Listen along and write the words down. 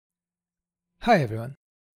Hi everyone!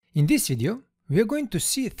 In this video, we are going to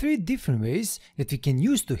see 3 different ways that we can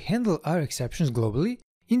use to handle our exceptions globally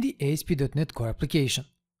in the ASP.NET Core application.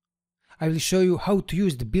 I will show you how to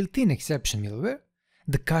use the built-in exception middleware,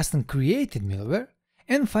 the custom created middleware,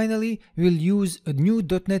 and finally we will use a new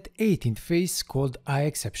 .NET 8 interface called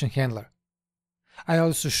IExceptionHandler. I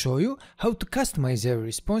also show you how to customize error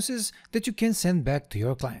responses that you can send back to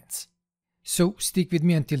your clients. So stick with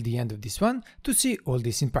me until the end of this one to see all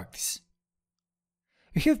this in practice.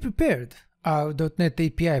 We have prepared our .NET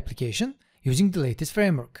API application using the latest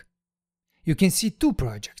framework. You can see 2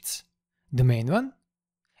 projects, the main one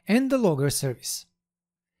and the logger service.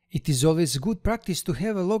 It is always good practice to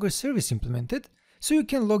have a logger service implemented so you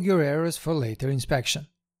can log your errors for later inspection.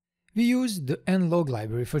 We use the nlog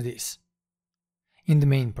library for this. In the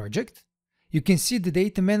main project, you can see the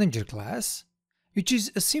data manager class, which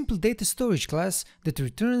is a simple data storage class that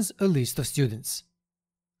returns a list of students.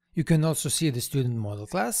 You can also see the student model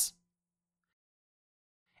class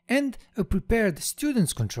and a prepared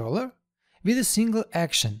students controller with a single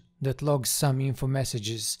action that logs some info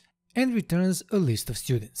messages and returns a list of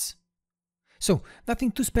students. So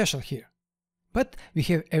nothing too special here, but we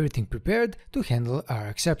have everything prepared to handle our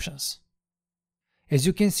exceptions. As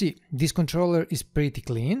you can see, this controller is pretty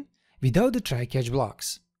clean without the try-catch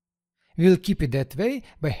blocks. We will keep it that way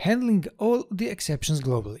by handling all the exceptions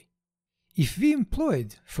globally. If we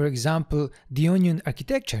employed, for example, the onion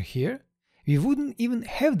architecture here, we wouldn't even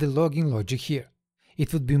have the logging logic here.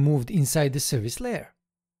 It would be moved inside the service layer.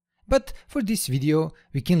 But for this video,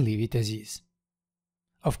 we can leave it as is.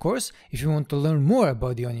 Of course, if you want to learn more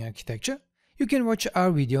about the onion architecture, you can watch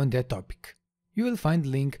our video on that topic. You will find the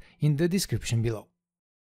link in the description below.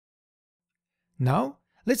 Now,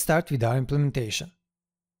 let's start with our implementation.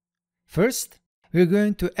 First, we are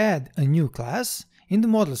going to add a new class in the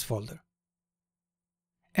models folder.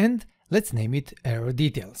 And let's name it error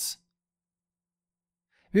details.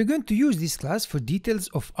 We are going to use this class for details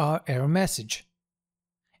of our error message.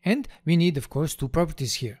 And we need, of course, 2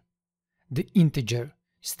 properties here: the integer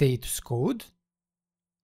status code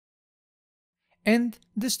and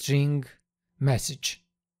the string message.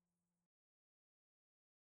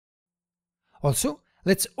 Also,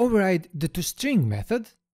 let's override the toString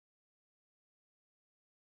method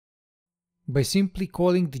by simply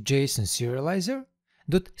calling the JSON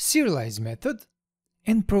serializer.serialize method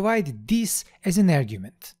and provide this as an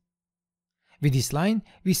argument. With this line,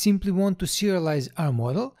 we simply want to serialize our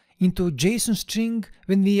model into a JSON string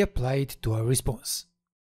when we apply it to our response.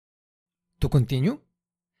 To continue,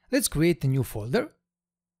 let's create a new folder,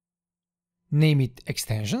 name it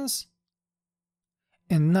extensions,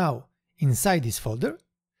 and now inside this folder,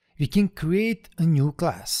 we can create a new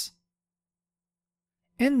class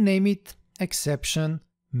and name it exception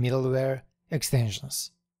middleware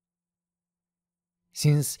extensions.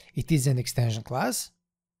 Since it is an extension class,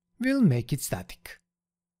 we'll make it static.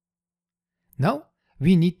 Now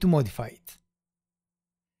we need to modify it.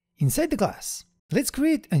 Inside the class, let's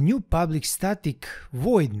create a new public static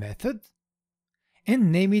void method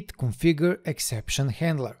and name it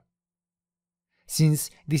configureExceptionHandler. Since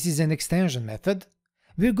this is an extension method,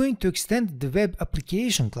 we're going to extend the web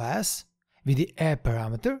application class with the app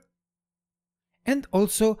parameter, and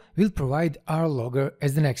also we'll provide our logger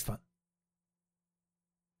as the next one.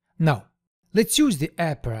 Now, let's use the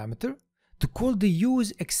app parameter to call the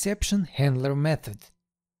useExceptionHandler method.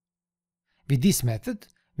 With this method,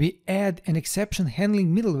 we add an exception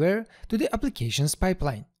handling middleware to the application's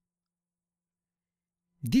pipeline.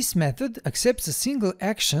 This method accepts a single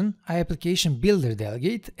action iApplicationBuilder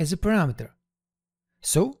delegate as a parameter.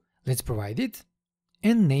 So let's provide it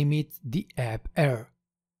and name it the app error.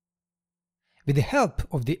 With the help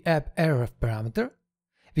of the app error parameter,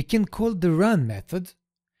 we can call the run method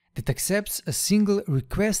that accepts a single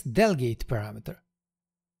request delegate parameter.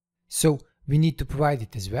 So we need to provide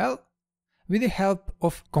it as well with the help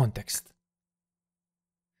of context.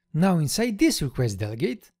 Now inside this request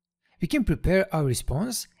delegate, we can prepare our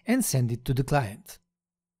response and send it to the client.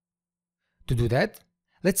 To do that,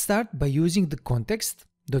 let's start by using the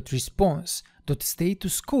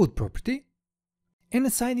context.response.statusCode property and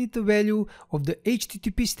assign it the value of the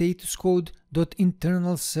HTTP status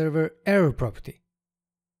code.internal server error property.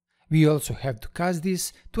 We also have to cast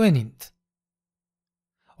this to an int.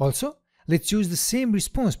 Also, let's use the same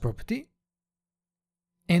response property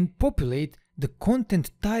and populate the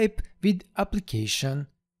content type with application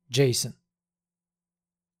JSON.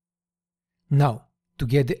 Now, to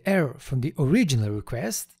get the error from the original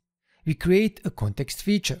request, we create a context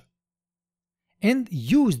feature and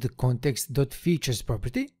use the context.features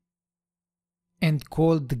property and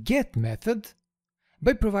call the get method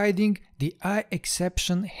by providing the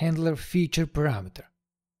IExceptionHandler feature parameter.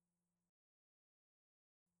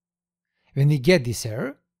 When we get this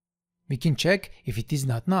error, we can check if it is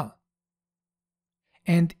not null.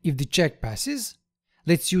 And if the check passes,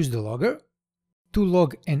 let's use the logger to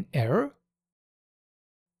log an error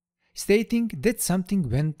stating that something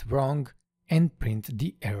went wrong and print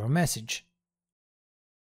the error message.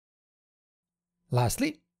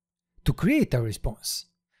 Lastly, to create our response,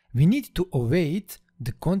 we need to await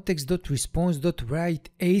the context.response.write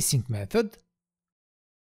async method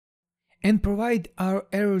and provide our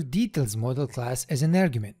error details model class as an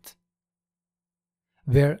argument,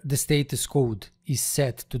 where the status code is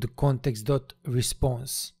set to the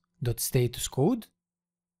context.response.statuscode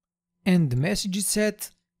and the message is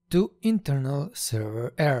set to internal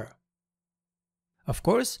server error. Of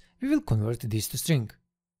course, we will convert this to string.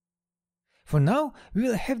 For now, we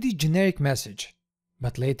will have the generic message,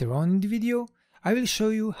 but later on in the video, I will show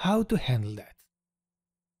you how to handle that.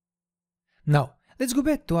 Now, let's go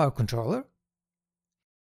back to our controller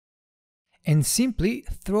and simply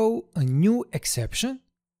throw a new exception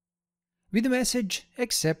with the message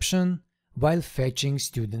exception while fetching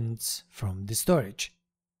students from the storage.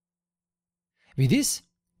 With this,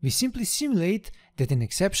 we simply simulate that an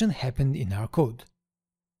exception happened in our code.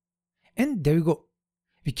 And there you go.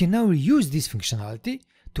 We can now reuse this functionality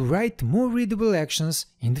to write more readable actions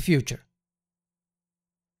in the future.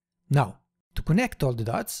 Now, to connect all the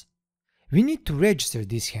dots, we need to register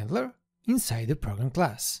this handler inside the program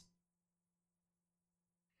class.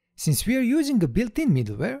 Since we are using a built-in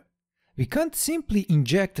middleware, we can't simply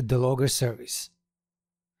inject the logger service.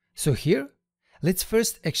 So here, let's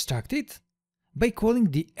first extract it by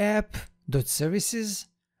calling the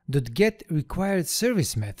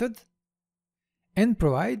app.services.getRequiredService method and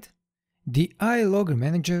provide the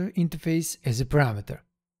iLoggerManager interface as a parameter.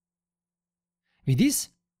 With this,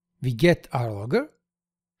 we get our logger,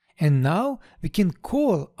 and now we can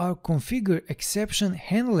call our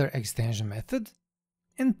configureExceptionHandler extension method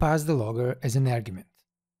and pass the logger as an argument.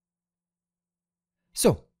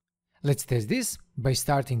 So, let's test this by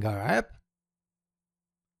starting our app,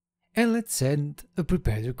 and let's send a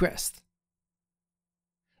prepared request.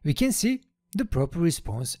 We can see the proper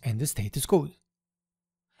response and the status code.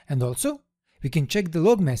 And also, we can check the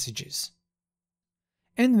log messages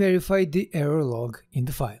and verify the error log in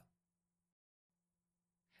the file.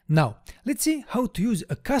 Now, let's see how to use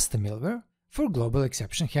a custom middleware for global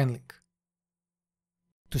exception handling.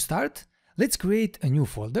 To start, let's create a new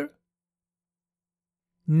folder,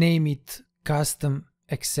 name it Custom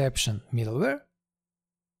Exception Middleware,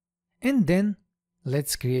 and then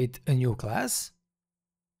let's create a new class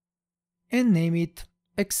and name it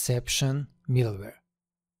Exception Middleware.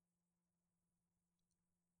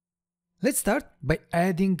 Let's start by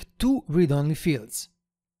adding two read-only fields.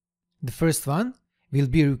 The first one will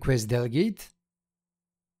be request delegate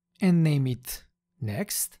and name it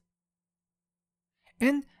next.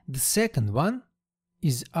 And the second one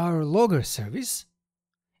is our logger service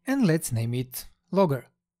and let's name it logger.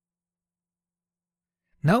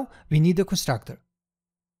 Now we need a constructor.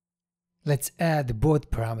 Let's add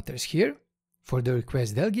both parameters here for the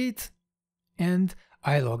request delegate and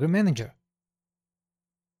iLoggerManager.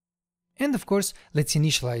 And of course, let's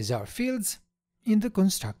initialize our fields in the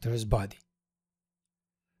constructor's body.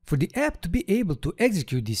 For the app to be able to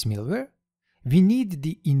execute this middleware, we need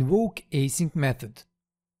the invoke async method.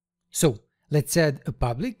 So let's add a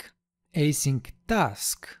public async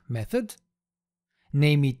task method,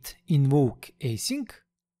 name it invoke async,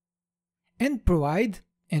 and provide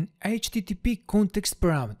an HTTP context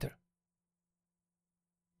parameter.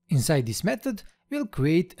 Inside this method, we'll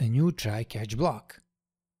create a new try-catch block.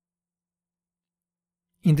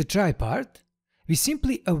 In the try part, we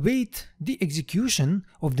simply await the execution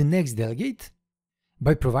of the next delegate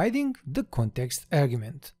by providing the context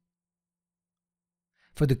argument.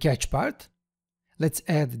 For the catch part, let's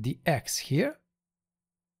add the X here.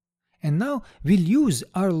 And now we'll use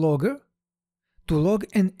our logger to log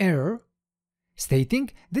an error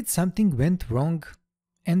stating that something went wrong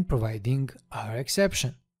and providing our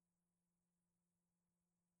exception.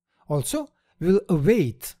 Also, we'll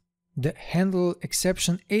await the handle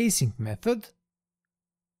exception async method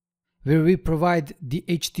where we provide the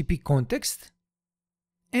HTTP context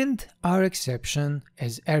and our exception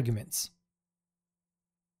as arguments.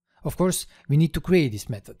 Of course, we need to create this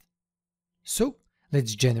method. So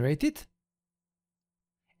let's generate it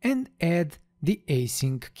and add the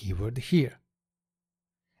async keyword here.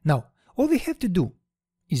 Now, all we have to do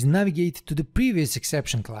is navigate to the previous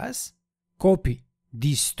exception class, copy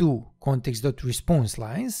these two context.response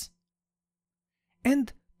lines,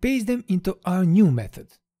 and paste them into our new method.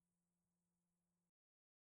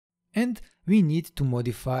 And we need to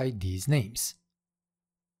modify these names.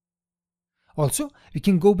 Also, we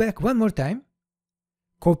can go back one more time,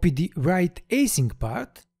 copy the write async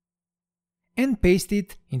part, and paste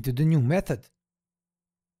it into the new method.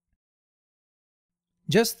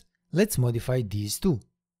 Just let's modify these two.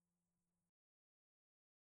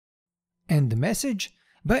 And the message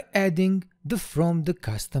by adding the from the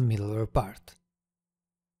custom middleware part.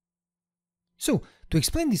 So, to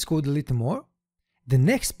explain this code a little more, the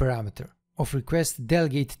next parameter of request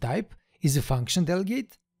delegate type is a function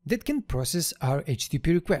delegate that can process our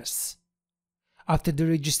HTTP requests. After the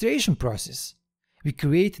registration process, we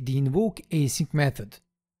create the invoke async method.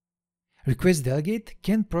 Request delegate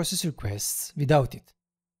can process requests without it.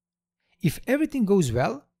 If everything goes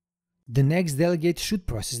well, the next delegate should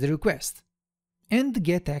process the request, and the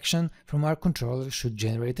get action from our controller should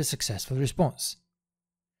generate a successful response.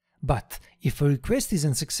 But if a request is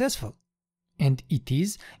unsuccessful, and it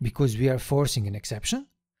is because we are forcing an exception,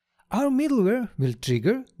 our middleware will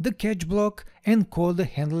trigger the catch block and call the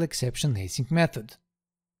handle exception async method.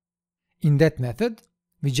 In that method,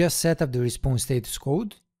 we just set up the response status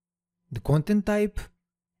code, the content type,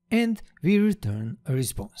 and we return a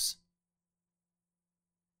response.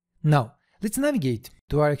 Now, let's navigate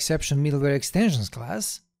to our exception middleware extensions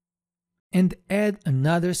class and add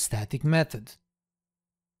another static method.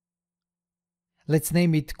 Let's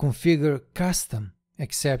name it configure custom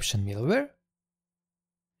exception middleware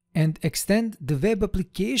and extend the web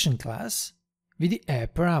application class with the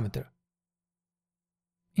app parameter.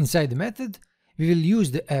 Inside the method, we will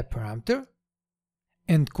use the app parameter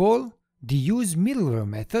and call the use middleware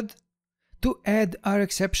method to add our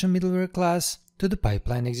exception middleware class to the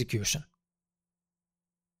pipeline execution.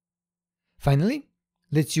 Finally,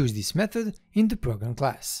 let's use this method in the program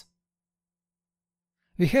class.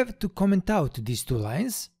 We have to comment out these two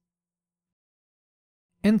lines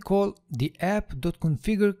and call the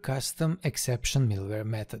app.configureCustomExceptionMiddleware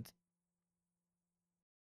method.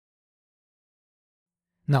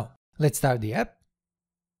 Now, let's start the app,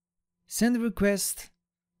 send a request,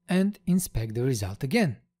 and inspect the result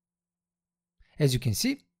again. As you can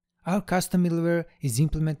see, our custom middleware is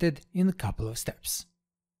implemented in a couple of steps.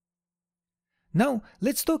 Now,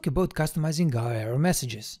 let's talk about customizing our error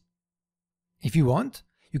messages. If you want,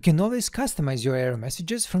 you can always customize your error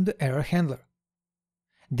messages from the error handler.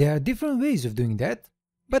 There are different ways of doing that,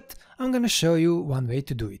 but I'm gonna show you one way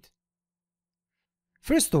to do it.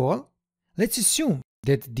 First of all, let's assume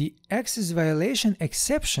that the access violation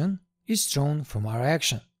exception is thrown from our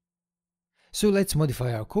action. So let's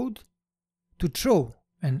modify our code to throw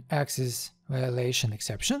an access violation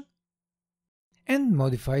exception and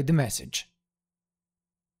modify the message.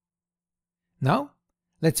 Now,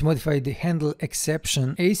 let's modify the handle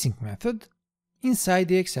exception async method inside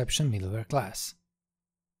the exception middleware class.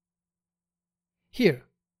 Here,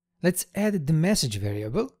 let's add the message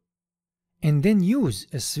variable and then use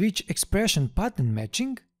a switch expression pattern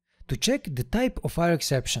matching to check the type of our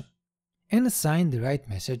exception and assign the right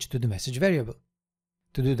message to the message variable.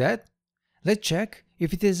 To do that, let's check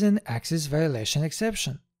if it is an access violation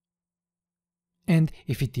exception. And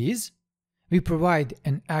if it is, we provide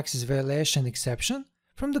an access violation exception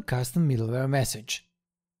from the custom middleware message.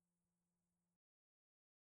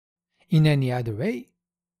 In any other way,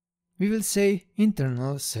 we will say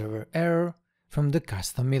internal server error from the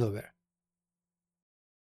custom middleware.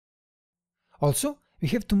 Also, we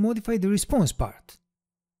have to modify the response part.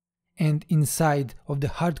 And inside of the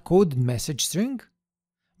hard-coded message string,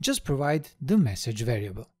 just provide the message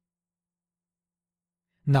variable.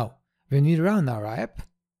 Now, when we run our app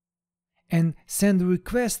and send a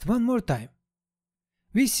request one more time,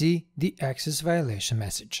 we see the access violation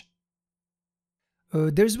message.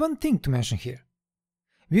 There's one thing to mention here.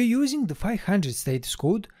 We are using the 500 status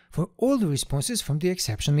code for all the responses from the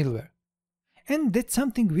exception middleware, and that's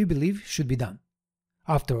something we believe should be done.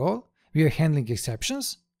 After all, we are handling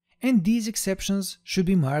exceptions, and these exceptions should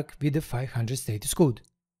be marked with the 500 status code.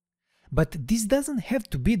 But this doesn't have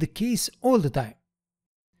to be the case all the time.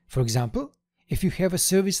 For example, if you have a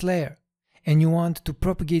service layer and you want to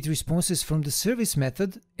propagate responses from the service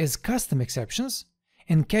method as custom exceptions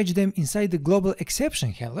and catch them inside the global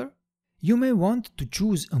exception handler, you may want to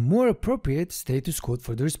choose a more appropriate status code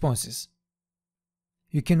for the responses.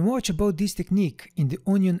 You can watch about this technique in the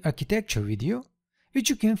Onion architecture video,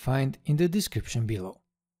 which you can find in the description below.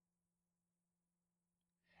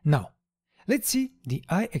 Now, let's see the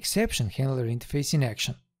IExceptionHandler interface in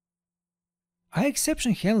action.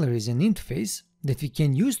 IExceptionHandler is an interface that we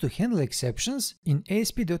can use to handle exceptions in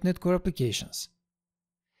ASP.NET Core applications.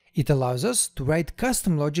 It allows us to write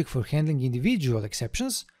custom logic for handling individual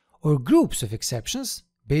exceptions or groups of exceptions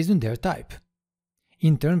based on their type,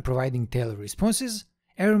 in turn providing tailored responses,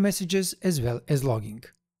 error messages, as well as logging.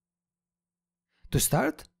 To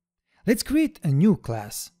start, let's create a new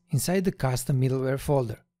class inside the custom middleware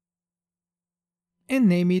folder and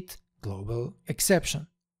name it Global Exception.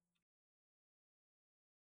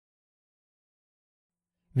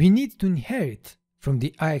 We need to inherit from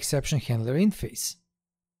the IExceptionHandler interface.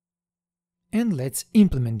 And let's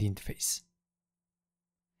implement the interface.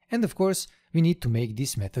 And of course, we need to make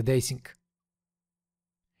this method async.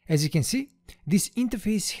 As you can see, this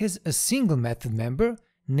interface has a single method member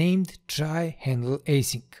named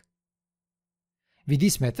tryHandleAsync. With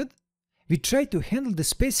this method, we try to handle the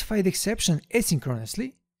specified exception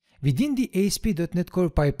asynchronously within the ASP.NET Core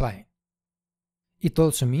pipeline. It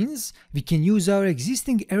also means we can use our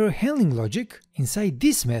existing error handling logic inside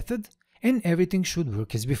this method and everything should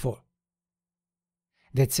work as before.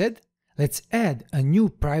 That said, let's add a new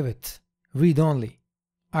private read-only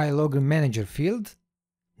iLogger manager field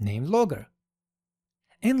named logger.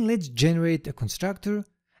 And let's generate a constructor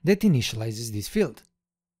that initializes this field.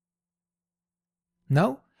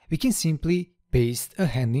 Now we can simply paste a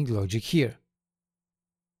handling logic here.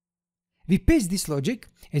 We paste this logic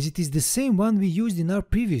as it is the same one we used in our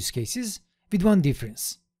previous cases, with one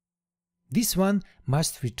difference. This one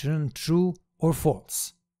must return true or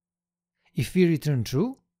false. If we return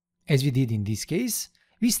true, as we did in this case,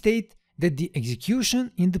 we state that the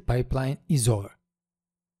execution in the pipeline is over.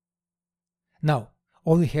 Now,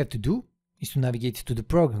 all we have to do is to navigate to the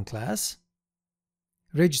program class,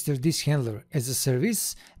 register this handler as a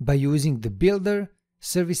service by using the builder,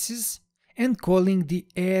 services, and calling the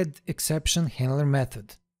IExceptionHandler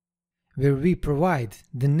method, where we provide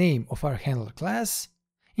the name of our handler class,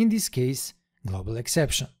 in this case, Global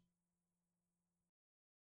Exception.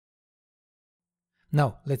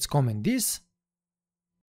 Now let's comment this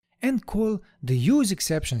and call the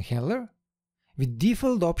IExceptionHandler with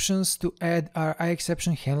default options to add our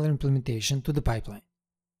IExceptionHandler implementation to the pipeline.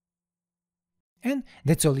 And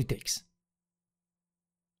that's all it takes.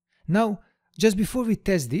 Now, just before we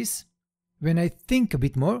test this, when I think a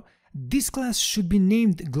bit more, this class should be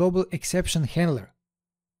named Global Exception Handler.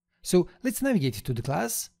 So let's navigate to the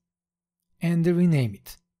class and rename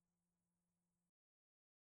it.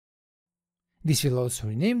 This will also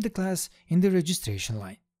rename the class in the registration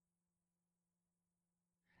line.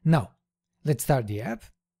 Now, let's start the app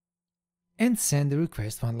and send the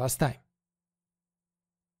request one last time.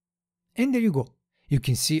 And there you go. You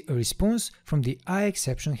can see a response from the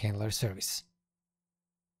IExceptionHandler service.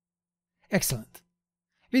 Excellent.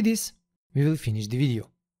 With this, we will finish the video.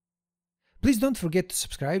 Please don't forget to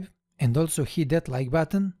subscribe and also hit that like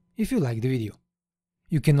button if you like the video.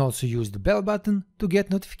 You can also use the bell button to get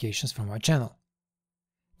notifications from our channel.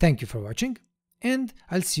 Thank you for watching, and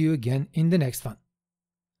I'll see you again in the next one.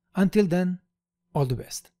 Until then, all the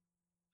best.